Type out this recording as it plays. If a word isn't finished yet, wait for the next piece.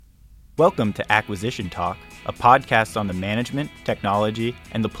Welcome to Acquisition Talk, a podcast on the management, technology,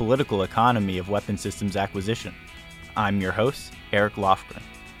 and the political economy of weapon systems acquisition. I'm your host, Eric Lofgren.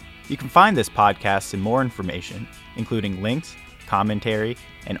 You can find this podcast and more information, including links, commentary,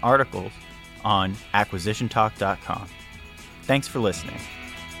 and articles on acquisitiontalk.com. Thanks for listening.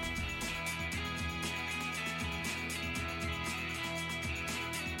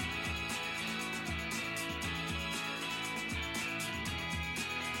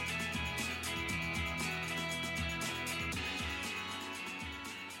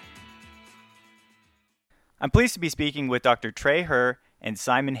 I'm pleased to be speaking with Dr. Trey Herr and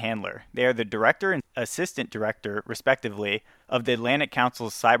Simon Handler. They are the director and assistant director, respectively, of the Atlantic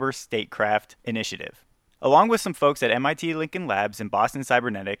Council's Cyber Statecraft Initiative. Along with some folks at MIT Lincoln Labs and Boston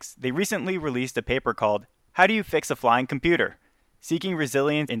Cybernetics, they recently released a paper called How Do You Fix a Flying Computer? Seeking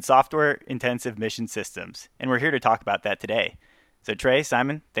Resilience in Software-Intensive Mission Systems. And we're here to talk about that today. So Trey,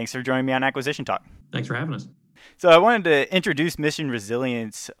 Simon, thanks for joining me on Acquisition Talk. Thanks for having us. So I wanted to introduce mission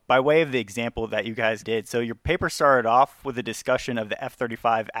resilience by way of the example that you guys did. So your paper started off with a discussion of the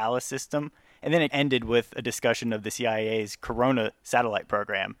F-35 Alice system, and then it ended with a discussion of the CIA's Corona satellite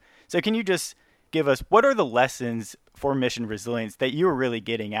program. So can you just give us, what are the lessons for mission resilience that you were really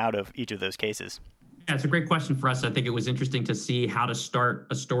getting out of each of those cases? Yeah, it's a great question for us. I think it was interesting to see how to start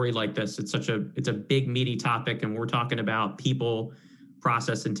a story like this. It's a big, meaty topic, and we're talking about people,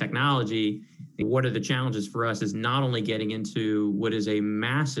 process, and technology. What are the challenges for us is not only getting into what is a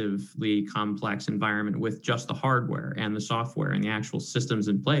massively complex environment with just the hardware and the software and the actual systems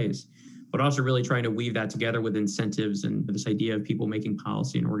in place, but also really trying to weave that together with incentives and this idea of people making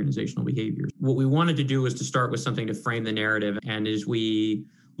policy and organizational behaviors. What we wanted to do was to start with something to frame the narrative. And as we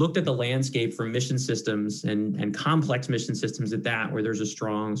looked at the landscape for mission systems and complex mission systems at that, where there's a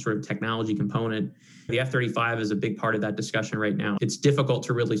strong sort of technology component, the F-35 is a big part of that discussion right now. It's difficult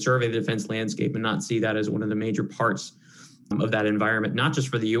to really survey the defense landscape and not see that as one of the major parts of that environment, not just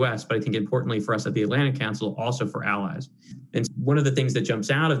for the U.S., but I think importantly for us at the Atlantic Council, also for allies. And one of the things that jumps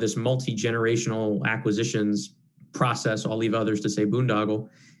out of this multi-generational acquisitions process, I'll leave others to say boondoggle,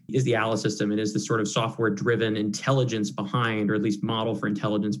 is the Alice system. It is the sort of software-driven intelligence behind, or at least model for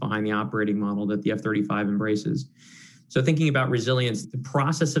intelligence behind the operating model that the F-35 embraces. So thinking about resilience, the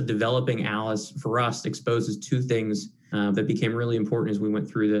process of developing Alice for us exposes two things that became really important as we went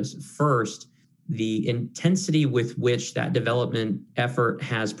through this. First, the intensity with which that development effort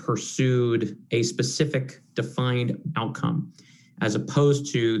has pursued a specific defined outcome, as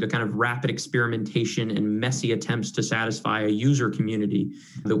opposed to the kind of rapid experimentation and messy attempts to satisfy a user community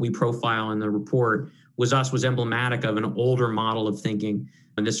that we profile in the report, was emblematic of an older model of thinking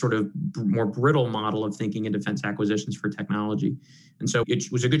and this sort of more brittle model of thinking in defense acquisitions for technology. And so it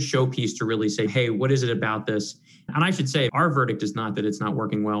was a good showpiece to really say, hey, what is it about this? And I should say, our verdict is not that it's not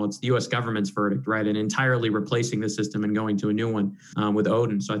working well. It's the U.S. government's verdict, right? And entirely replacing the system and going to a new one with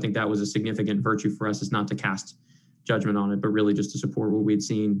Odin. So I think that was a significant virtue for us, is not to cast judgment on it, but really just to support what we'd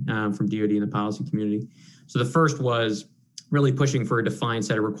seen from DoD and the policy community. So the first was really pushing for a defined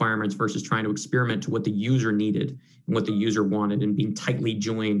set of requirements versus trying to experiment to what the user needed and what the user wanted, and being tightly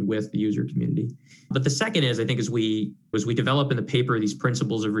joined with the user community. But the second is, I think, as we develop in the paper these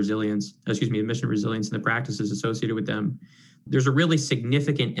principles of resilience, mission resilience and the practices associated with them, there's a really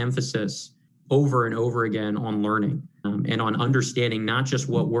significant emphasis over and over again on learning and on understanding not just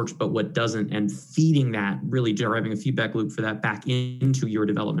what works, but what doesn't, and feeding that, really driving a feedback loop for that back into your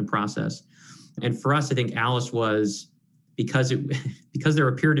development process. And for us, I think Alice was, because there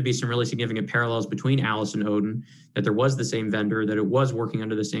appeared to be some really significant parallels between Alice and Odin, that there was the same vendor, that it was working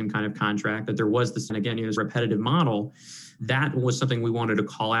under the same kind of contract, that there was this, and again, this repetitive model, that was something we wanted to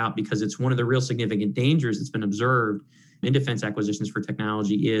call out, because it's one of the real significant dangers that's been observed in defense acquisitions for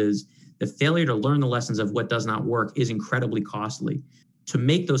technology is the failure to learn the lessons of what does not work is incredibly costly. To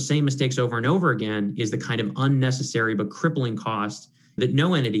make those same mistakes over and over again is the kind of unnecessary but crippling cost that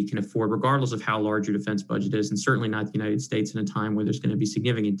no entity can afford, regardless of how large your defense budget is, and certainly not the United States in a time where there's going to be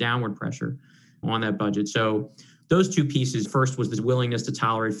significant downward pressure on that budget. So those two pieces, first was this willingness to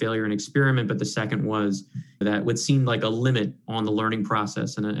tolerate failure and experiment, but the second was that what seemed like a limit on the learning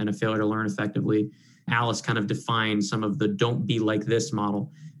process and a failure to learn effectively. Alice kind of defined some of the don't be like this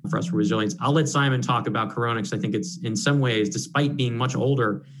model for us for resilience. I'll let Simon talk about Corona, because I think it's in some ways, despite being much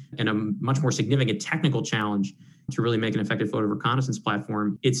older and a much more significant technical challenge to really make an effective photo reconnaissance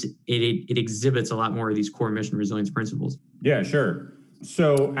platform, it exhibits a lot more of these core mission resilience principles. Yeah, sure.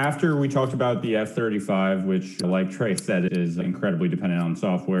 So after we talked about the F-35, which, like Trey said, is incredibly dependent on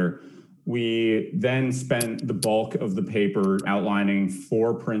software, we then spent the bulk of the paper outlining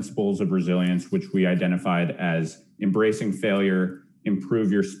 4 principles of resilience, which we identified as embracing failure,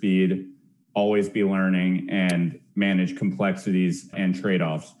 improve your speed, always be learning, and manage complexities and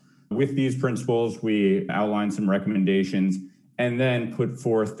trade-offs. With these principles, we outline some recommendations and then put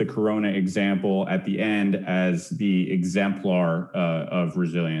forth the Corona example at the end as the exemplar of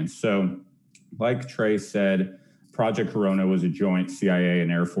resilience. So like Trey said, Project Corona was a joint CIA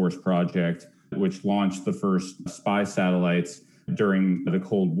and Air Force project which launched the first spy satellites during the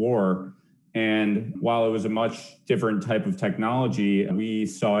Cold War. And while it was a much different type of technology, we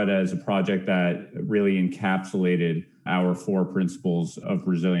saw it as a project that really encapsulated our 4 principles of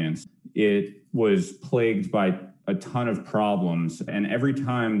resilience. It was plagued by a ton of problems, and every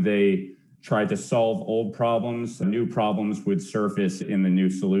time they tried to solve old problems, new problems would surface in the new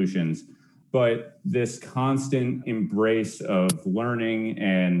solutions. But this constant embrace of learning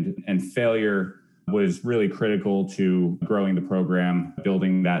and failure was really critical to growing the program,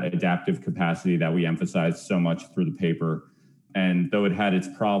 building that adaptive capacity that we emphasized so much through the paper. And though it had its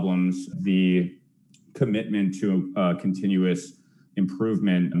problems, the commitment to continuous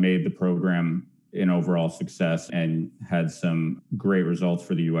improvement made the program an overall success and had some great results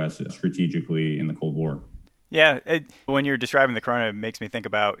for the U.S. strategically in the Cold War. Yeah, when you're describing the Corona, it makes me think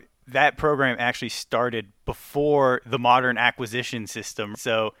about that program actually started before the modern acquisition system.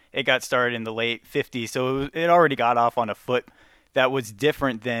 So it got started in the late 50s. So it already got off on a foot that was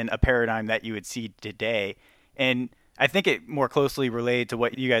different than a paradigm that you would see today. And I think it more closely related to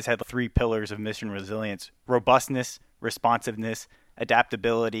what you guys had, the 3 pillars of mission resilience: robustness, responsiveness,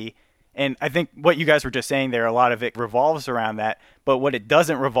 adaptability. And I think what you guys were just saying there, a lot of it revolves around that. But what it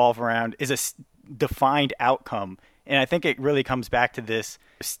doesn't revolve around is a defined outcome. And I think it really comes back to this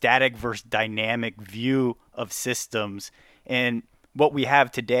static versus dynamic view of systems. And what we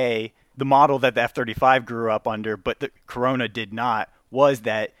have today, the model that the F-35 grew up under, but the Corona did not, was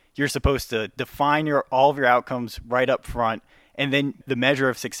that you're supposed to define all of your outcomes right up front. And then the measure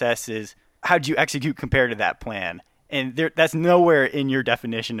of success is, how do you execute compared to that plan? And that's nowhere in your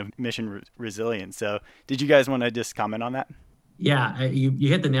definition of mission resilience. So did you guys want to just comment on that? Yeah, you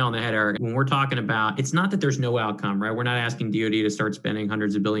hit the nail on the head, Eric. When we're talking about, it's not that there's no outcome, right? We're not asking DoD to start spending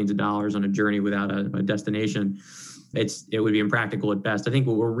hundreds of billions of dollars on a journey without a destination. It would be impractical at best. I think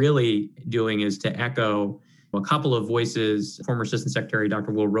what we're really doing is to echo a couple of voices. Former Assistant Secretary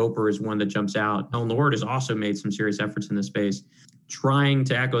Dr. Will Roper is one that jumps out. Ellen Lord has also made some serious efforts in this space, trying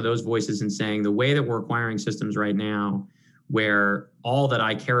to echo those voices and saying the way that we're acquiring systems right now, where all that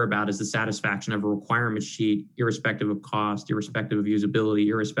I care about is the satisfaction of a requirement sheet, irrespective of cost, irrespective of usability,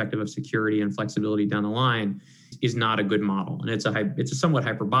 irrespective of security and flexibility down the line, is not a good model. And it's a somewhat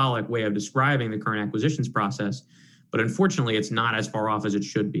hyperbolic way of describing the current acquisitions process. But unfortunately, it's not as far off as it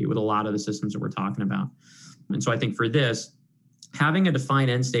should be with a lot of the systems that we're talking about. And so I think for this, having a defined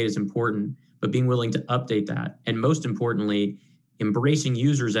end state is important, but being willing to update that. And most importantly, embracing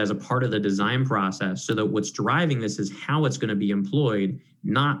users as a part of the design process, so that what's driving this is how it's going to be employed,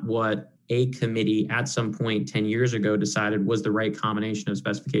 not what a committee at some point 10 years ago decided was the right combination of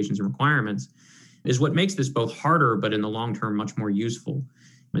specifications and requirements, is what makes this both harder, but in the long term, much more useful.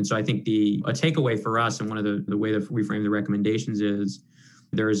 And so I think a takeaway for us, and one of the way that we frame the recommendations is,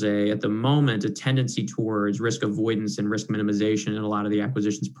 there's at the moment, a tendency towards risk avoidance and risk minimization in a lot of the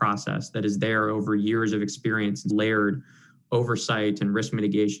acquisitions process that is there over years of experience, layered oversight and risk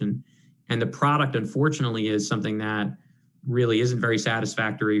mitigation. And the product, unfortunately, is something that really isn't very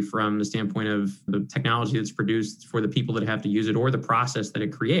satisfactory from the standpoint of the technology that's produced for the people that have to use it, or the process that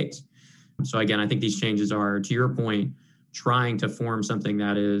it creates. So again, I think these changes are, to your point, trying to form something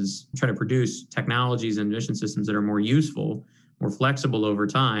that is trying to produce technologies and mission systems that are more useful, more flexible over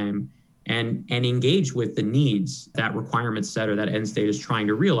time, and engage with the needs that requirement set or that end state is trying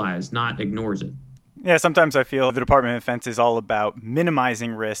to realize, not ignores it. Yeah, sometimes I feel the Department of Defense is all about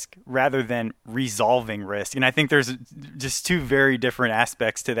minimizing risk rather than resolving risk. And I think there's just 2 very different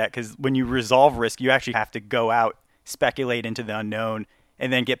aspects to that, because when you resolve risk, you actually have to go out, speculate into the unknown,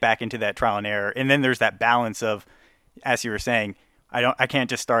 and then get back into that trial and error. And then there's that balance of, as you were saying, I can't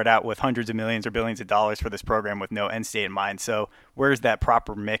just start out with hundreds of millions or billions of dollars for this program with no end state in mind. So where's that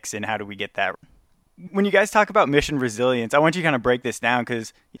proper mix, and how do we get that? When you guys talk about mission resilience, I want you to kind of break this down,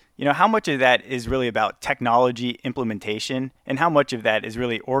 because how much of that is really about technology implementation, and how much of that is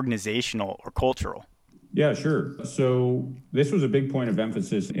really organizational or cultural? Yeah, sure. So this was a big point of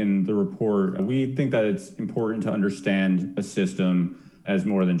emphasis in the report. We think that it's important to understand a system as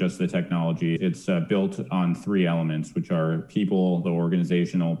more than just the technology. It's built on 3 elements, which are people, the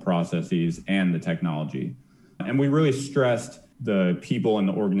organizational processes, and the technology. And we really stressed the people and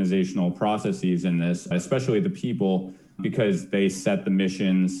the organizational processes in this, especially the people, because they set the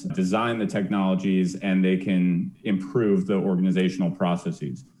missions, design the technologies, and they can improve the organizational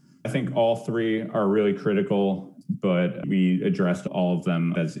processes. I think all three are really critical, but we addressed all of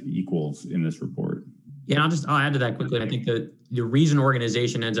them as equals in this report. Yeah, I'll add to that quickly. I think that the reason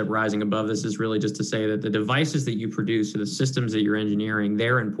organization ends up rising above this is really just to say that the devices that you produce or the systems that you're engineering,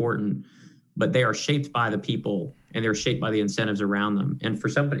 they're important, but they are shaped by the people and they're shaped by the incentives around them. And for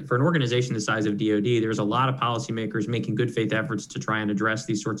an organization the size of DoD, there's a lot of policymakers making good faith efforts to try and address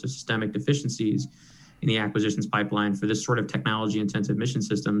these sorts of systemic deficiencies in the acquisitions pipeline for this sort of technology intensive mission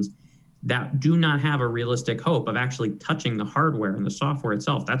systems that do not have a realistic hope of actually touching the hardware and the software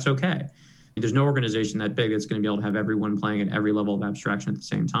itself. That's okay. There's no organization that big that's going to be able to have everyone playing at every level of abstraction at the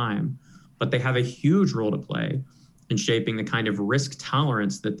same time, but they have a huge role to play in shaping the kind of risk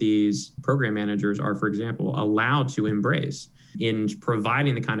tolerance that these program managers are, for example, allowed to embrace, in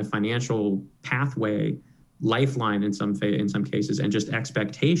providing the kind of financial pathway, lifeline in some cases, and just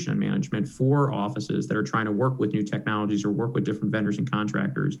expectation management for offices that are trying to work with new technologies or work with different vendors and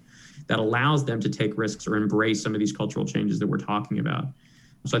contractors that allows them to take risks or embrace some of these cultural changes that we're talking about.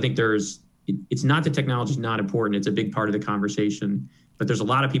 So I think it's not that technology is not important. It's a big part of the conversation, but there's a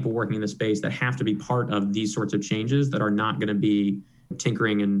lot of people working in the space that have to be part of these sorts of changes that are not going to be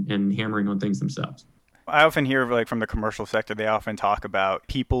tinkering and hammering on things themselves. I often hear from the commercial sector, they often talk about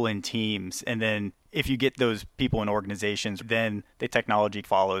people in teams. And then if you get those people in organizations, then the technology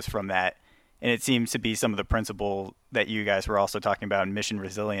follows from that. And it seems to be some of the principle that you guys were also talking about in mission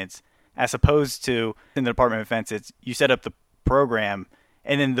resilience, as opposed to in the Department of Defense, it's you set up the program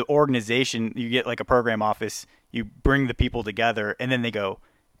and then the organization, you get like a program office, you bring the people together and then they go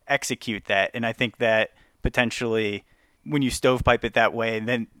execute that. And I think that potentially when you stovepipe it that way,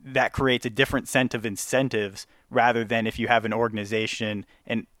 then that creates a different set of incentives rather than if you have an organization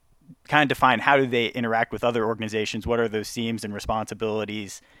and kind of define how do they interact with other organizations, what are those themes and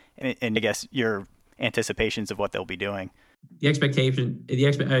responsibilities, and I guess your anticipations of what they'll be doing. I think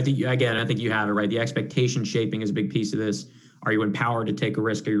you have it right. The expectation shaping is a big piece of this. Are you empowered to take a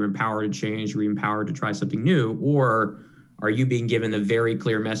risk? Are you empowered to change? Are you empowered to try something new? Or are you being given the very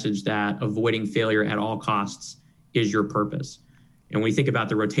clear message that avoiding failure at all costs is your purpose? And when we think about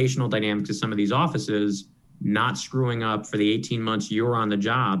the rotational dynamics of some of these offices, not screwing up for the 18 months you're on the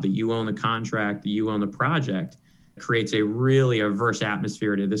job, that you own the contract, that you own the project, creates a really averse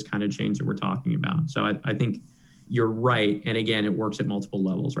atmosphere to this kind of change that we're talking about. So I think you're right. And again, it works at multiple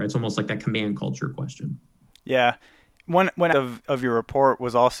levels, right? It's almost like that command culture question. Yeah. One of your report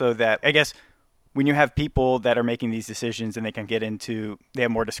was also that, I guess, when you have people that are making these decisions and they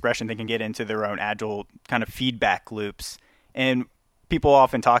have more discretion, they can get into their own agile kind of feedback loops. And people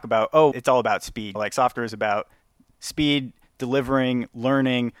often talk about, it's all about speed. Like software is about speed, delivering,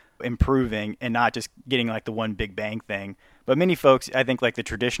 learning, improving, and not just getting like the one big bang thing. But many folks, I think like the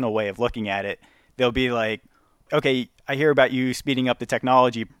traditional way of looking at it, they'll be like, okay, I hear about you speeding up the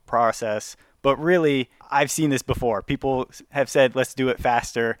technology process, but really, I've seen this before. People have said, let's do it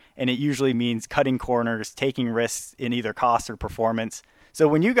faster. And it usually means cutting corners, taking risks in either cost or performance. So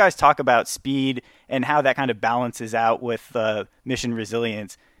when you guys talk about speed and how that kind of balances out with mission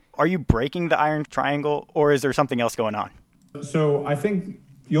resilience, are you breaking the iron triangle or is there something else going on? So I think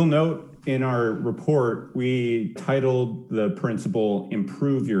you'll note in our report, we titled the principle,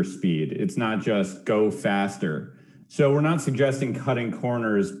 Improve Your Speed. It's not just go faster. So we're not suggesting cutting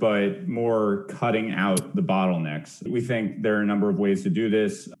corners, but more cutting out the bottlenecks. We think there are a number of ways to do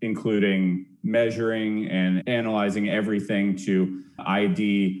this, including measuring and analyzing everything to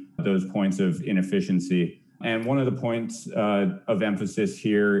ID those points of inefficiency. And one of the points of emphasis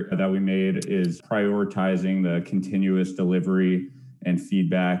here that we made is prioritizing the continuous delivery and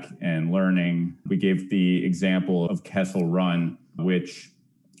feedback and learning. We gave the example of Kessel Run, which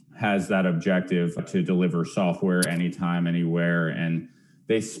has that objective to deliver software anytime, anywhere. And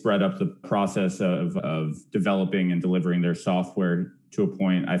they spread up the process of developing and delivering their software to a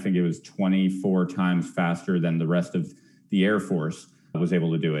point, I think it was 24 times faster than the rest of the Air Force was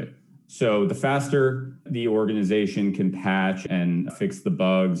able to do it. So the faster the organization can patch and fix the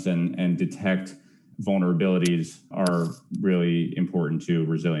bugs and detect vulnerabilities are really important to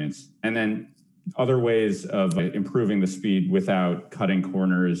resilience. And then other ways of improving the speed without cutting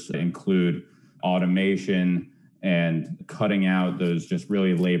corners include automation and cutting out those just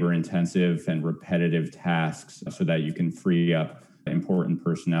really labor-intensive and repetitive tasks so that you can free up important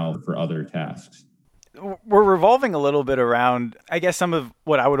personnel for other tasks. We're revolving a little bit around, I guess, some of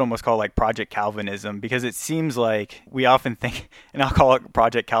what I would almost call like Project Calvinism, because it seems like we often think, and I'll call it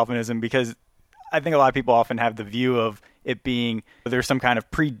Project Calvinism because I think a lot of people often have the view of it being there's some kind of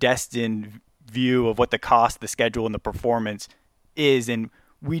predestined view of what the cost, the schedule, and the performance is. And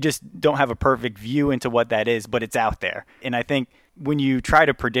we just don't have a perfect view into what that is, but it's out there. And I think when you try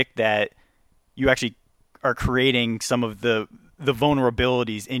to predict that, you actually are creating some of the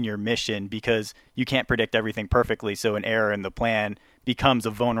vulnerabilities in your mission because you can't predict everything perfectly. So an error in the plan becomes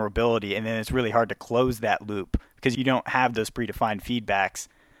a vulnerability, and then it's really hard to close that loop because you don't have those predefined feedbacks.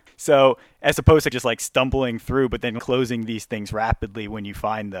 So as opposed to just like stumbling through, but then closing these things rapidly when you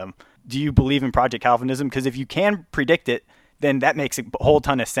find them. Do you believe in Project Calvinism? Because if you can predict it, then that makes a whole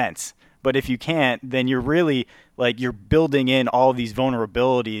ton of sense. But if you can't, then you're really like you're building in all these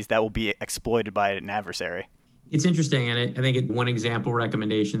vulnerabilities that will be exploited by an adversary. It's interesting, and I think one example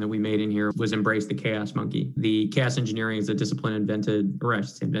recommendation that we made in here was embrace the chaos monkey. The chaos engineering is a discipline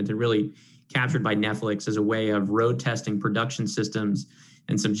really captured by Netflix as a way of road testing production systems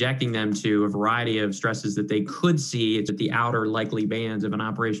and subjecting them to a variety of stresses that they could see at the outer likely bands of an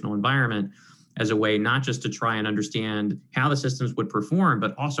operational environment as a way not just to try and understand how the systems would perform,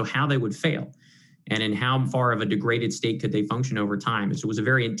 but also how they would fail and in how far of a degraded state could they function over time. So it was a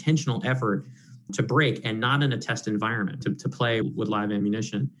very intentional effort to break and not in a test environment, to play with live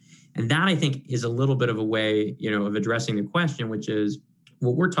ammunition. And that, I think, is a little bit of a way, of addressing the question, which is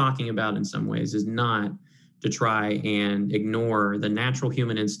what we're talking about in some ways is not to try and ignore the natural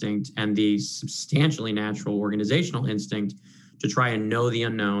human instinct and the substantially natural organizational instinct to try and know the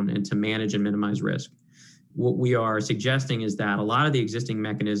unknown and to manage and minimize risk. What we are suggesting is that a lot of the existing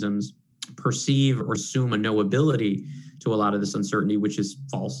mechanisms perceive or assume a knowability to a lot of this uncertainty, which is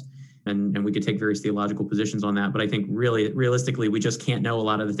false. And we could take various theological positions on that. But I think really, realistically, we just can't know a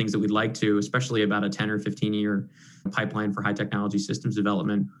lot of the things that we'd like to, especially about a 10 or 15 year pipeline for high technology systems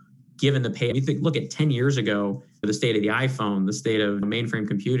development, given the pay. Look at 10 years ago, the state of the iPhone, the state of mainframe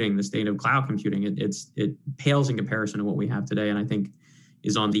computing, the state of cloud computing, it pales in comparison to what we have today. And I think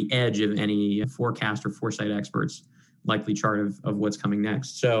is on the edge of any forecast or foresight experts likely chart of what's coming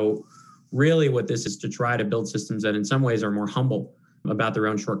next. So really what this is to try to build systems that in some ways are more humble about their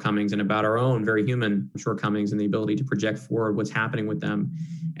own shortcomings and about our own very human shortcomings and the ability to project forward what's happening with them.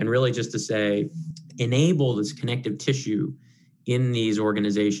 And really just to say, enable this connective tissue in these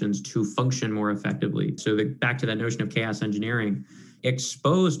organizations to function more effectively. So back to that notion of chaos engineering,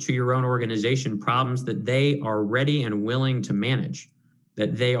 expose to your own organization problems that they are ready and willing to manage,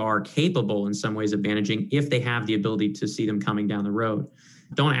 that they are capable in some ways of managing if they have the ability to see them coming down the road.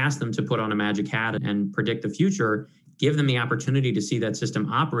 Don't ask them to put on a magic hat and predict the future. Give them the opportunity to see that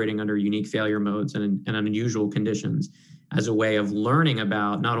system operating under unique failure modes and unusual conditions as a way of learning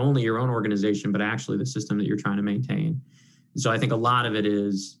about not only your own organization, but actually the system that you're trying to maintain. So I think a lot of it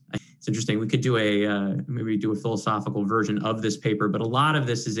is, it's interesting. We could do maybe do a philosophical version of this paper, but a lot of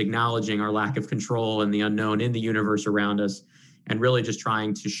this is acknowledging our lack of control and the unknown in the universe around us, and really just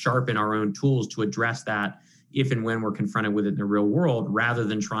trying to sharpen our own tools to address that if and when we're confronted with it in the real world, rather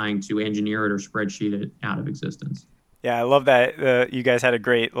than trying to engineer it or spreadsheet it out of existence. Yeah, I love that. You guys had a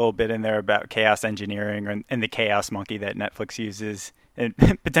great little bit in there about chaos engineering and the chaos monkey that Netflix uses. And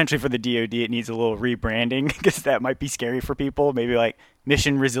potentially for the DoD, it needs a little rebranding because that might be scary for people. Maybe like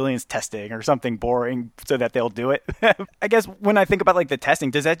mission resilience testing or something boring so that they'll do it. I guess when I think about like the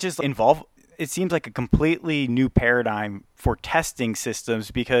testing, does that just involve, it seems like a completely new paradigm for testing systems,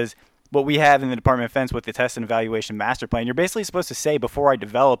 because what we have in the Department of Defense with the test and evaluation master plan, you're basically supposed to say before I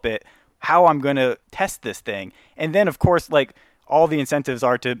develop it, how I'm going to test this thing. And then, of course, like all the incentives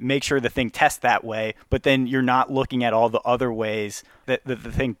are to make sure the thing tests that way, but then you're not looking at all the other ways that the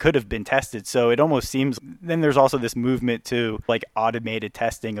thing could have been tested. So it almost seems, then there's also this movement to like automated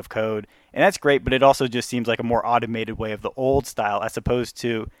testing of code. And that's great, but it also just seems like a more automated way of the old style as opposed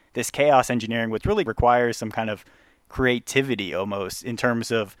to this chaos engineering, which really requires some kind of creativity almost in terms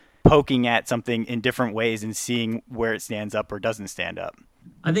of poking at something in different ways and seeing where it stands up or doesn't stand up.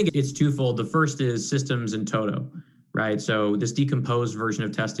 I think it's twofold. The first is systems in toto, right? So this decomposed version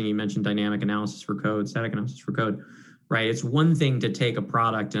of testing, you mentioned dynamic analysis for code, static analysis for code, right? It's one thing to take a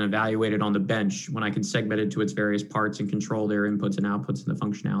product and evaluate it on the bench when I can segment it to its various parts and control their inputs and outputs and the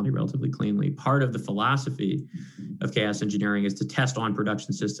functionality relatively cleanly. Part of the philosophy of chaos engineering is to test on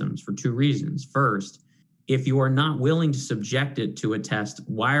production systems for two reasons. First, if you are not willing to subject it to a test,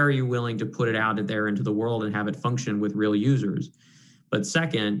 why are you willing to put it out there into the world and have it function with real users? But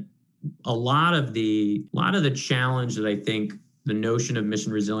second, a lot of the challenge that I think the notion of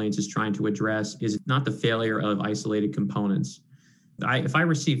mission resilience is trying to address is not the failure of isolated components. If I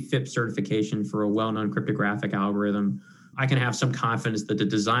receive FIPS certification for a well-known cryptographic algorithm, I can have some confidence that the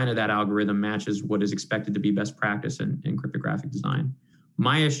design of that algorithm matches what is expected to be best practice in cryptographic design.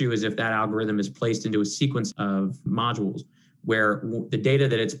 My issue is if that algorithm is placed into a sequence of modules where the data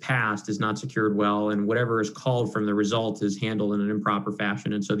that it's passed is not secured well, and whatever is called from the result is handled in an improper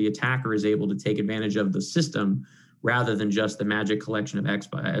fashion. And so the attacker is able to take advantage of the system rather than just the magic collection of S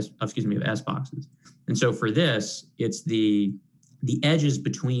boxes. And so for this, it's the edges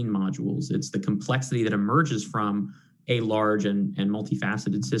between modules. It's the complexity that emerges from a large and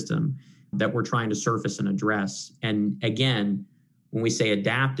multifaceted system that we're trying to surface and address. And again, when we say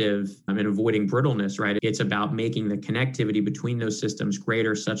adaptive and avoiding brittleness, right, it's about making the connectivity between those systems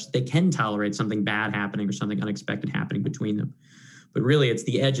greater such that they can tolerate something bad happening or something unexpected happening between them. But really, it's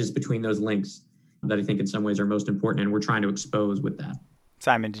the edges between those links that I think in some ways are most important, and we're trying to expose with that.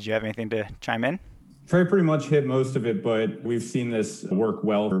 Simon, did you have anything to chime in? Trey pretty much hit most of it, but we've seen this work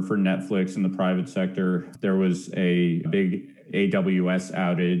well for Netflix in the private sector. There was a big AWS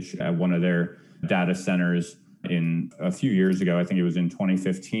outage at one of their data centers in a few years ago. I think it was in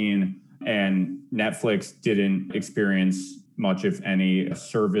 2015. And Netflix didn't experience much, if any,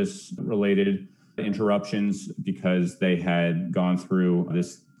 service-related interruptions because they had gone through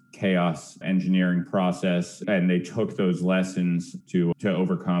this chaos engineering process, and they took those lessons to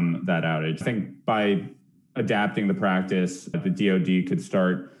overcome that outage. I think by adapting the practice, the DoD could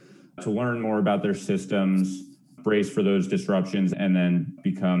start to learn more about their systems, brace for those disruptions, and then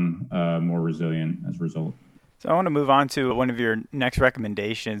become more resilient as a result. So I want to move on to one of your next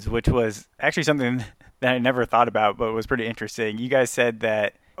recommendations, which was actually something that I never thought about, but was pretty interesting. You guys said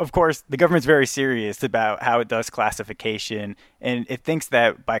that, of course, the government's very serious about how it does classification, and it thinks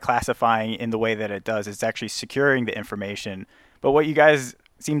that by classifying in the way that it does, it's actually securing the information. But what you guys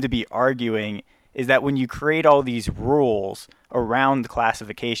seem to be arguing is that when you create all these rules around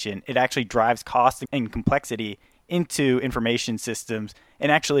classification, it actually drives cost and complexity into information systems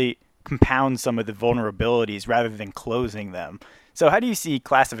and actually compounds some of the vulnerabilities rather than closing them. So how do you see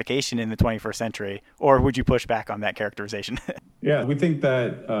classification in the 21st century, or would you push back on that characterization? Yeah, we think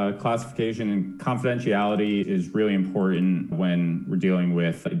that classification and confidentiality is really important when we're dealing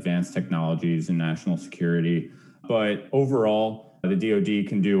with advanced technologies and national security. But overall, the DoD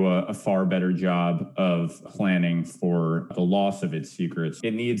can do a far better job of planning for the loss of its secrets.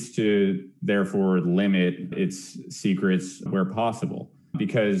 It needs to, therefore, limit its secrets where possible,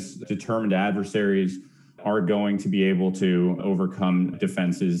 because determined adversaries are going to be able to overcome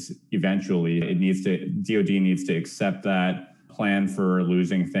defenses eventually. DoD needs to accept that, plan for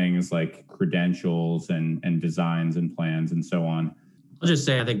losing things like credentials and designs and plans and so on. I'll just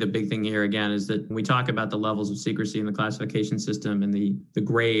say, I think the big thing here, again, is that when we talk about the levels of secrecy in the classification system and the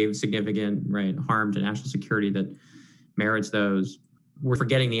grave, significant harm to national security that merits those, we're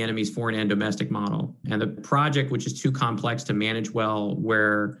forgetting the enemy's foreign and domestic model. And the project, which is too complex to manage well,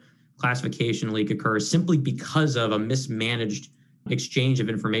 where classification leak occurs simply because of a mismanaged exchange of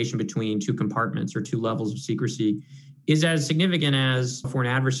information between two compartments or two levels of secrecy, is as significant as a foreign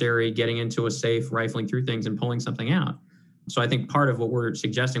adversary getting into a safe, rifling through things and pulling something out. So I think part of what we're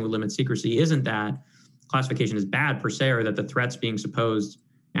suggesting with limit secrecy isn't that classification is bad per se, or that the threats being supposed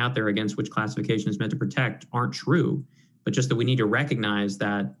out there against which classification is meant to protect aren't true, but just that we need to recognize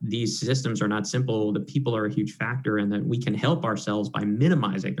that these systems are not simple, that people are a huge factor, and that we can help ourselves by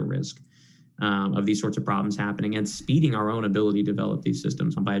minimizing the risk of these sorts of problems happening and speeding our own ability to develop these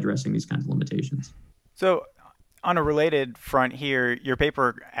systems by addressing these kinds of limitations. So on a related front here, your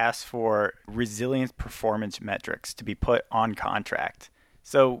paper asks for resilience performance metrics to be put on contract.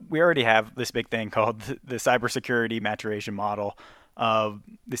 So we already have this big thing called the cybersecurity maturation model of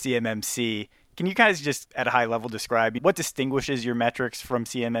the CMMC. Can you guys just at a high level describe what distinguishes your metrics from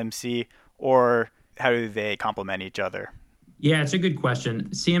CMMC, or how do they complement each other? Yeah, it's a good question.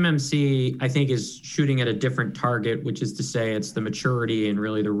 CMMC, I think, is shooting at a different target, which is to say it's the maturity and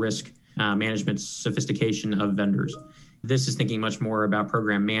really the risk management sophistication of vendors. This is thinking much more about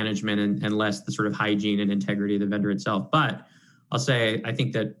program management and less the sort of hygiene and integrity of the vendor itself. But I'll say, I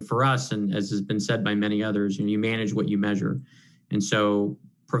think that for us, and as has been said by many others, you manage what you measure. And so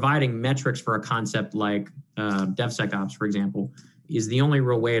providing metrics for a concept like DevSecOps, for example, is the only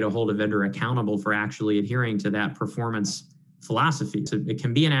real way to hold a vendor accountable for actually adhering to that performance philosophy. So it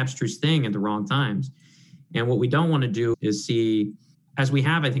can be an abstruse thing at the wrong times. And what we don't want to do is see, as we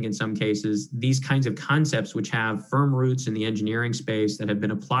have, I think, in some cases, these kinds of concepts which have firm roots in the engineering space that have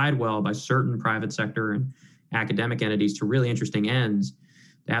been applied well by certain private sector and academic entities to really interesting ends,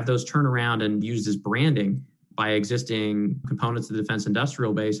 to have those turn around and used as branding by existing components of the defense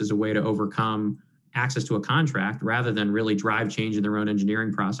industrial base as a way to overcome access to a contract rather than really drive change in their own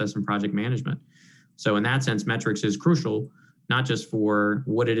engineering process and project management. So in that sense, metrics is crucial, not just for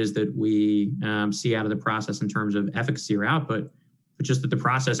what it is that we see out of the process in terms of efficacy or output, but just that the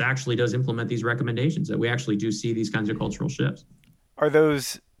process actually does implement these recommendations, that we actually do see these kinds of cultural shifts. Are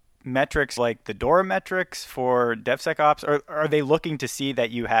those metrics like the DORA metrics for DevSecOps, or are they looking to see that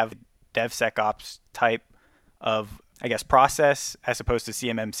you have DevSecOps type of, I guess, process as opposed to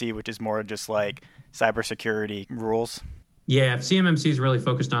CMMC, which is more just like cybersecurity rules? Yeah, CMMC is really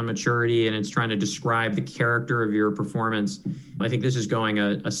focused on maturity, and it's trying to describe the character of your performance. I think this is going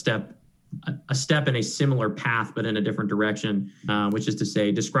a step in a similar path, but in a different direction, which is to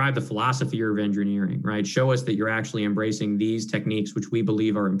say, describe the philosophy of engineering, right? Show us that you're actually embracing these techniques, which we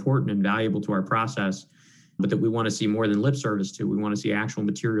believe are important and valuable to our process, but that we want to see more than lip service to. We want to see actual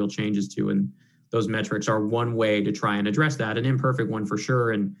material changes to, and those metrics are one way to try and address that, an imperfect one for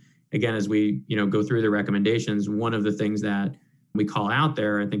sure. And again, as we go through the recommendations, one of the things that we call out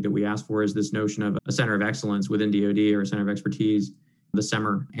there, I think that we ask for, is this notion of a center of excellence within DoD, or a center of expertise, the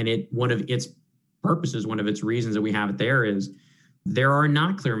CEMER. And one of its purposes, one of its reasons that we have it there is there are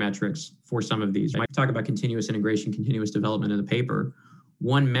not clear metrics for some of these. I talk about continuous integration, continuous development in the paper.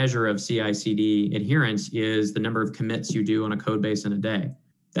 One measure of CI/CD adherence is the number of commits you do on a code base in a day.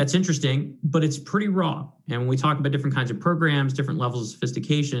 That's interesting, but it's pretty raw. And when we talk about different kinds of programs, different levels of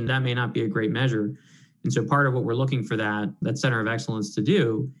sophistication, that may not be a great measure. And so part of what we're looking for that center of excellence to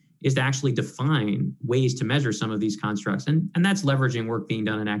do is to actually define ways to measure some of these constructs. And that's leveraging work being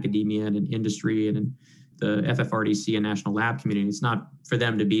done in academia and in industry and in the FFRDC and national lab community. It's not for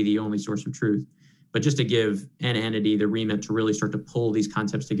them to be the only source of truth, but just to give an entity the remit to really start to pull these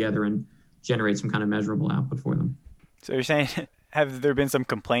concepts together and generate some kind of measurable output for them. So you're saying, have there been some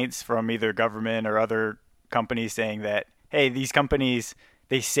complaints from either government or other companies saying that, hey, these companies,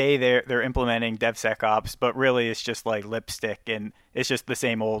 they say they're implementing DevSecOps, but really it's just like lipstick and it's just the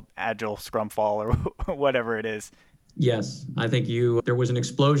same old Agile Scrumfall or whatever it is? Yes, I think there was an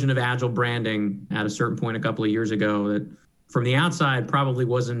explosion of Agile branding at a certain point a couple of years ago that from the outside probably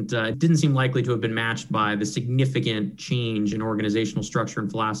didn't seem likely to have been matched by the significant change in organizational structure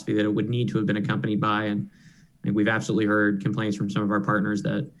and philosophy that it would need to have been accompanied by. And I think we've absolutely heard complaints from some of our partners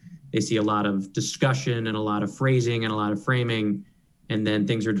that they see a lot of discussion and a lot of phrasing and a lot of framing, and then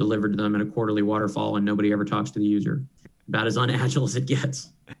things are delivered to them in a quarterly waterfall and nobody ever talks to the user. About as un-Agile as it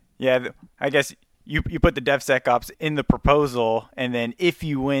gets. Yeah, I guess you put the DevSecOps in the proposal, and then if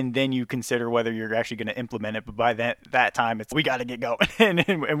you win, then you consider whether you're actually going to implement it. But by that time, it's we got to get going,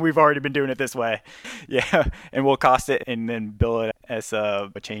 and we've already been doing it this way. Yeah, and we'll cost it and then bill it as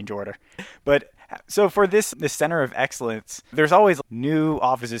a change order. But so for this Center of Excellence, there's always new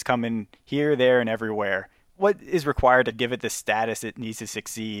offices coming here, there, and everywhere. What is required to give it the status it needs to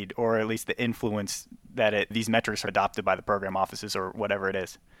succeed, or at least the influence that these metrics are adopted by the program offices or whatever it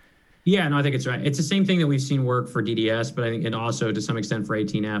is? Yeah, no, I think it's right. It's the same thing that we've seen work for DDS, but I think, and also to some extent for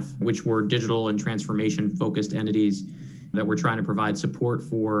 18F, which were digital and transformation-focused entities that were trying to provide support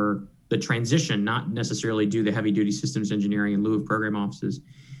for the transition, not necessarily do the heavy-duty systems engineering in lieu of program offices.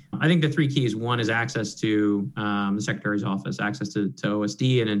 I think the three keys: one is access to the Secretary's office, access to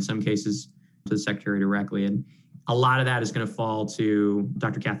OSD, and in some cases to the Secretary directly. And a lot of that is going to fall to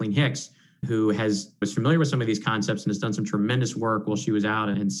Dr. Kathleen Hicks, who was familiar with some of these concepts and has done some tremendous work while she was out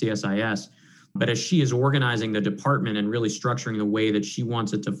in CSIS. But as she is organizing the department and really structuring the way that she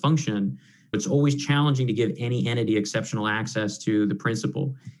wants it to function, it's always challenging to give any entity exceptional access to the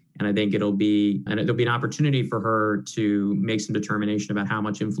principal. And I think there'll be an opportunity for her to make some determination about how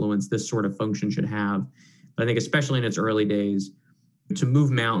much influence this sort of function should have. But I think especially in its early days, to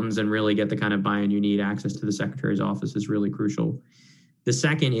move mountains and really get the kind of buy-in you need, access to the Secretary's office is really crucial. The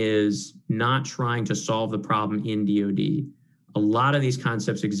second is not trying to solve the problem in DoD. A lot of these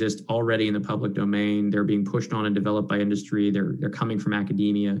concepts exist already in the public domain. They're being pushed on and developed by industry. They're coming from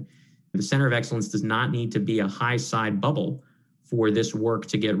academia. The Center of Excellence does not need to be a high side bubble for this work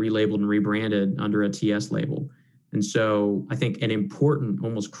to get relabeled and rebranded under a TS label. And so I think an important,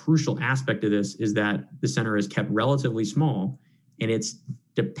 almost crucial aspect of this is that the center is kept relatively small, and it's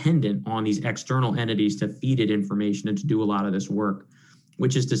dependent on these external entities to feed it information and to do a lot of this work,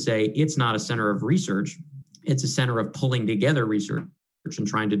 which is to say it's not a center of research. It's a center of pulling together research and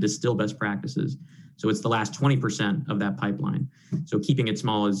trying to distill best practices. So it's the last 20% of that pipeline. So keeping it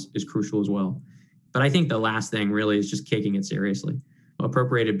small is crucial as well. But I think the last thing really is just taking it seriously.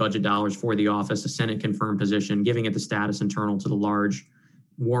 Appropriated budget dollars for the office, a Senate confirmed position, giving it the status internal to the large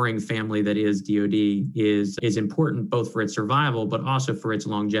warring family that is DoD is important both for its survival, but also for its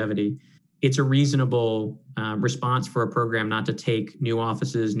longevity. It's a reasonable response for a program not to take new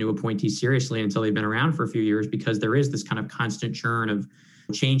offices, new appointees seriously until they've been around for a few years, because there is this kind of constant churn of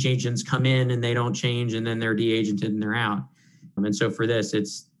change agents come in and they don't change, and then they're de-agented and they're out. And so for this,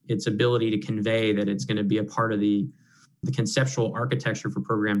 its ability to convey that it's going to be a part of the the conceptual architecture for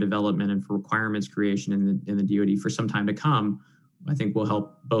program development and for requirements creation in the DoD for some time to come, I think will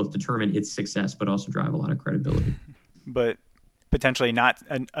help both determine its success, but also drive a lot of credibility. But potentially not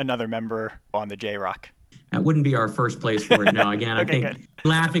another member on the JROC. That wouldn't be our first place for it. No, again, Okay, I think good.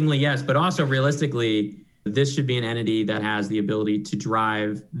 laughingly, yes, but also realistically, this should be an entity that has the ability to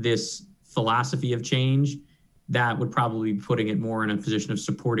drive this philosophy of change that would probably be putting it more in a position of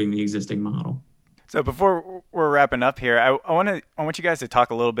supporting the existing model. So before we're wrapping up here, I want you guys to talk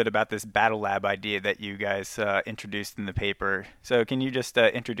a little bit about this Battle Lab idea that you guys introduced in the paper. So can you just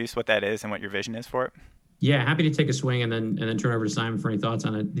introduce what that is and what your vision is for it? Yeah, happy to take a swing and then turn over to Simon for any thoughts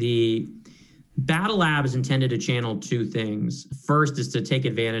on it. The Battle Lab is intended to channel two things. First is to take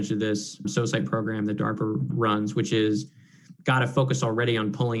advantage of this SOCITE program that DARPA runs, which is got a focus already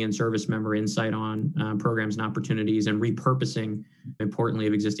on pulling in service member insight on programs and opportunities and repurposing, importantly,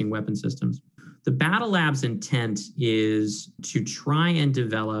 of existing weapon systems. The Battle Lab's intent is to try and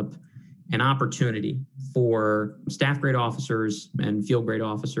develop an opportunity for staff grade officers and field grade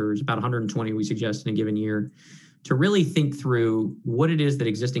officers, about 120 we suggest in a given year, to really think through what it is that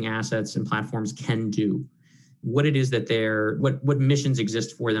existing assets and platforms can do, what it is that what missions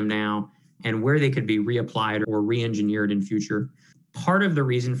exist for them now, and where they could be reapplied or re-engineered in future. Part of the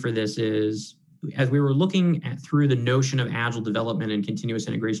reason for this is, as we were looking through the notion of agile development and continuous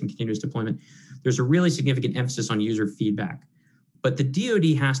integration, continuous deployment, there's a really significant emphasis on user feedback. But the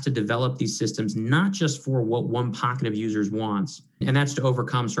DoD has to develop these systems not just for what one pocket of users wants, and that's to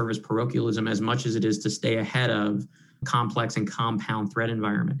overcome service parochialism as much as it is to stay ahead of complex and compound threat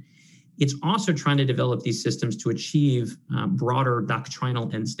environment. It's also trying to develop these systems to achieve broader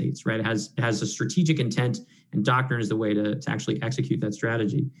doctrinal end states, right? It has a strategic intent, and doctrine is the way to actually execute that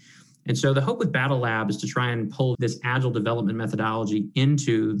strategy. And so the hope with Battle Lab is to try and pull this agile development methodology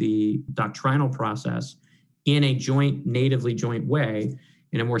into the doctrinal process in a natively joint way,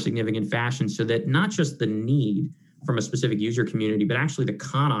 in a more significant fashion, so that not just the need from a specific user community, but actually the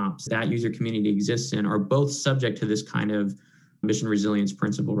ConOps that user community exists in are both subject to this kind of mission resilience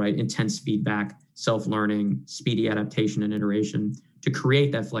principle, right? Intense feedback, self-learning, speedy adaptation and iteration to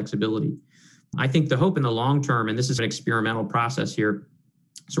create that flexibility. I think the hope in the long term, and this is an experimental process here,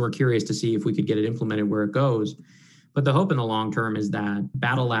 so we're curious to see if we could get it implemented where it goes. But the hope in the long term is that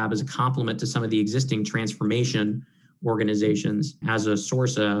Battle Lab is a complement to some of the existing transformation organizations as a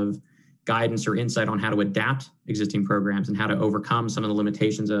source of guidance or insight on how to adapt existing programs and how to overcome some of the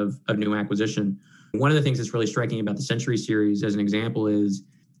limitations of new acquisition. One of the things that's really striking about the Century series, as an example, is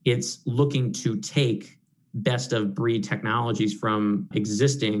it's looking to take best of breed technologies from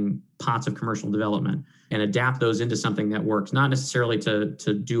existing pots of commercial development and adapt those into something that works, not necessarily to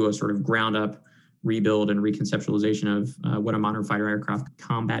do a sort of ground up rebuild and reconceptualization of what a modern fighter aircraft,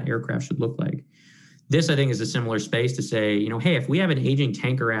 combat aircraft should look like. This, I think, is a similar space to say, hey, if we have an aging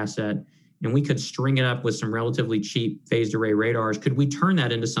tanker asset and we could string it up with some relatively cheap phased array radars, could we turn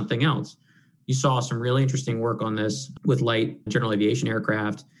that into something else? You saw some really interesting work on this with light general aviation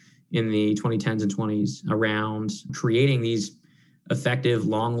aircraft in the 2010s and 20s around creating these effective,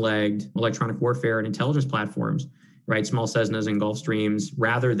 long-legged electronic warfare and intelligence platforms, right? Small Cessnas and Gulfstreams,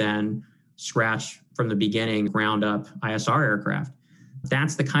 rather than scratch from the beginning, ground up ISR aircraft.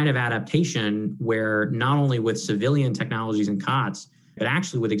 That's the kind of adaptation where not only with civilian technologies and COTS, but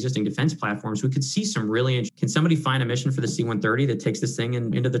actually with existing defense platforms, we could see some really, can somebody find a mission for the C-130 that takes this thing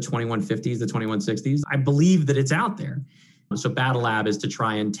into the 2150s, the 2160s? I believe that it's out there. So Battle Lab is to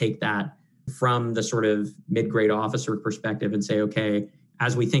try and take that from the sort of mid-grade officer perspective and say, okay,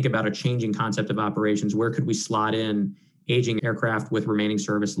 as we think about a changing concept of operations, where could we slot in aging aircraft with remaining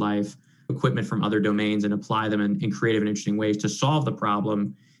service life, equipment from other domains, and apply them in creative and interesting ways to solve the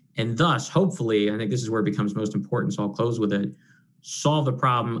problem. And thus, hopefully, I think this is where it becomes most important, so I'll close with it, solve the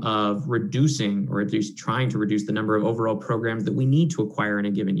problem of reducing, or at least trying to reduce, the number of overall programs that we need to acquire in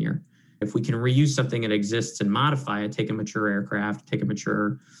a given year. If we can reuse something that exists and modify it, take a mature aircraft, take a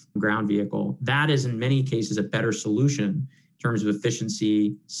mature ground vehicle, that is in many cases a better solution in terms of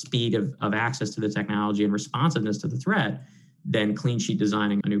efficiency, speed of access to the technology, and responsiveness to the threat than clean sheet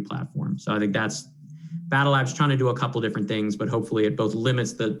designing a new platform. So I think that's Battle Lab's trying to do a couple different things, but hopefully it both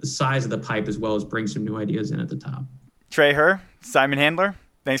limits the size of the pipe as well as brings some new ideas in at the top. Trey Herr, Simon Handler,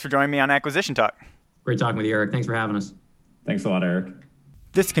 thanks for joining me on Acquisition Talk. Great talking with you, Eric. Thanks for having us. Thanks a lot, Eric.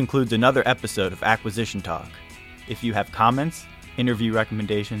 This concludes another episode of Acquisition Talk. If you have comments, interview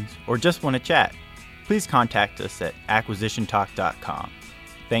recommendations, or just want to chat, please contact us at acquisitiontalk.com.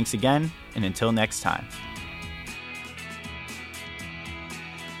 Thanks again, and until next time.